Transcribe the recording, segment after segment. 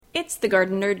It's the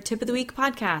Garden Nerd Tip of the Week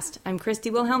podcast. I'm Christy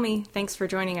Wilhelmi. Thanks for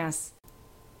joining us.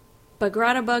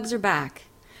 Bagrata bugs are back.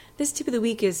 This tip of the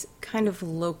week is kind of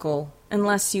local,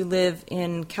 unless you live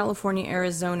in California,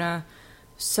 Arizona,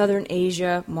 Southern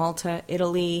Asia, Malta,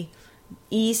 Italy,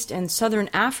 East and Southern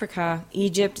Africa,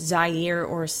 Egypt, Zaire,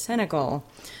 or Senegal.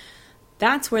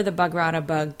 That's where the Bagrata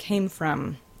bug came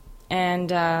from.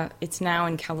 And it's now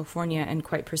in California and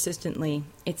quite persistently.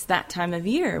 It's that time of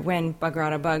year when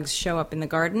Bagrata bugs show up in the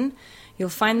garden. You'll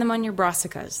find them on your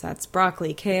brassicas. That's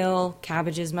broccoli, kale,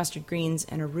 cabbages, mustard greens,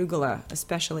 and arugula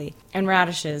especially. And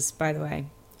radishes, by the way.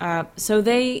 So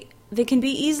they can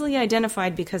be easily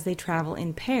identified because they travel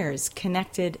in pairs,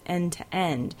 connected end to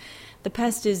end. The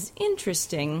pest is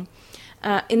interesting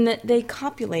in that they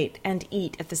copulate and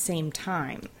eat at the same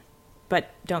time.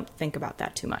 But don't think about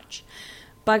that too much.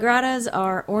 Bagratas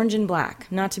are orange and black,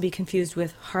 not to be confused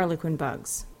with harlequin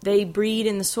bugs. They breed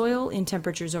in the soil in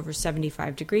temperatures over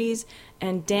 75 degrees,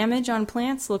 and damage on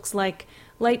plants looks like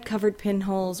light-covered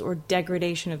pinholes or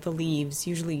degradation of the leaves,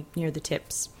 usually near the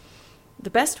tips. The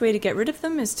best way to get rid of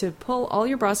them is to pull all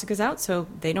your brassicas out so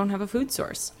they don't have a food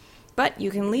source. But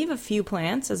you can leave a few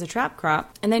plants as a trap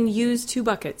crop and then use 2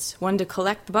 buckets, one to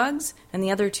collect the bugs and the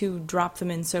other to drop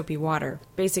them in soapy water.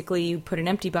 Basically, you put an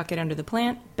empty bucket under the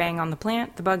plant, bang on the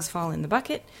plant, the bugs fall in the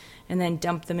bucket, and then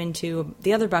dump them into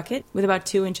the other bucket with about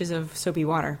 2 inches of soapy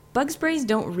water. Bug sprays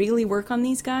don't really work on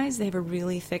these guys. They have a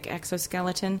really thick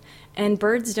exoskeleton, and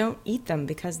birds don't eat them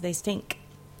because they stink.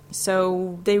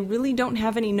 So they really don't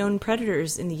have any known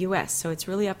predators in the U.S., so it's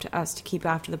really up to us to keep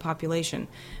after the population.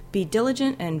 Be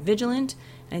diligent and vigilant,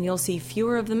 and you'll see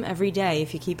fewer of them every day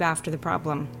if you keep after the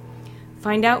problem.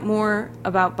 Find out more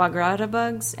about Bagrata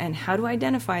bugs and how to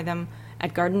identify them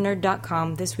at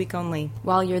gardennerd.com this week only.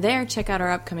 While you're there, check out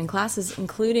our upcoming classes,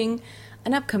 including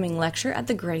an upcoming lecture at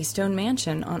the Greystone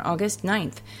Mansion on August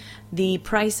 9th. The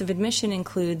price of admission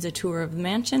includes a tour of the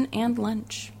mansion and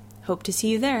lunch. Hope to see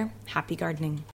you there. Happy gardening.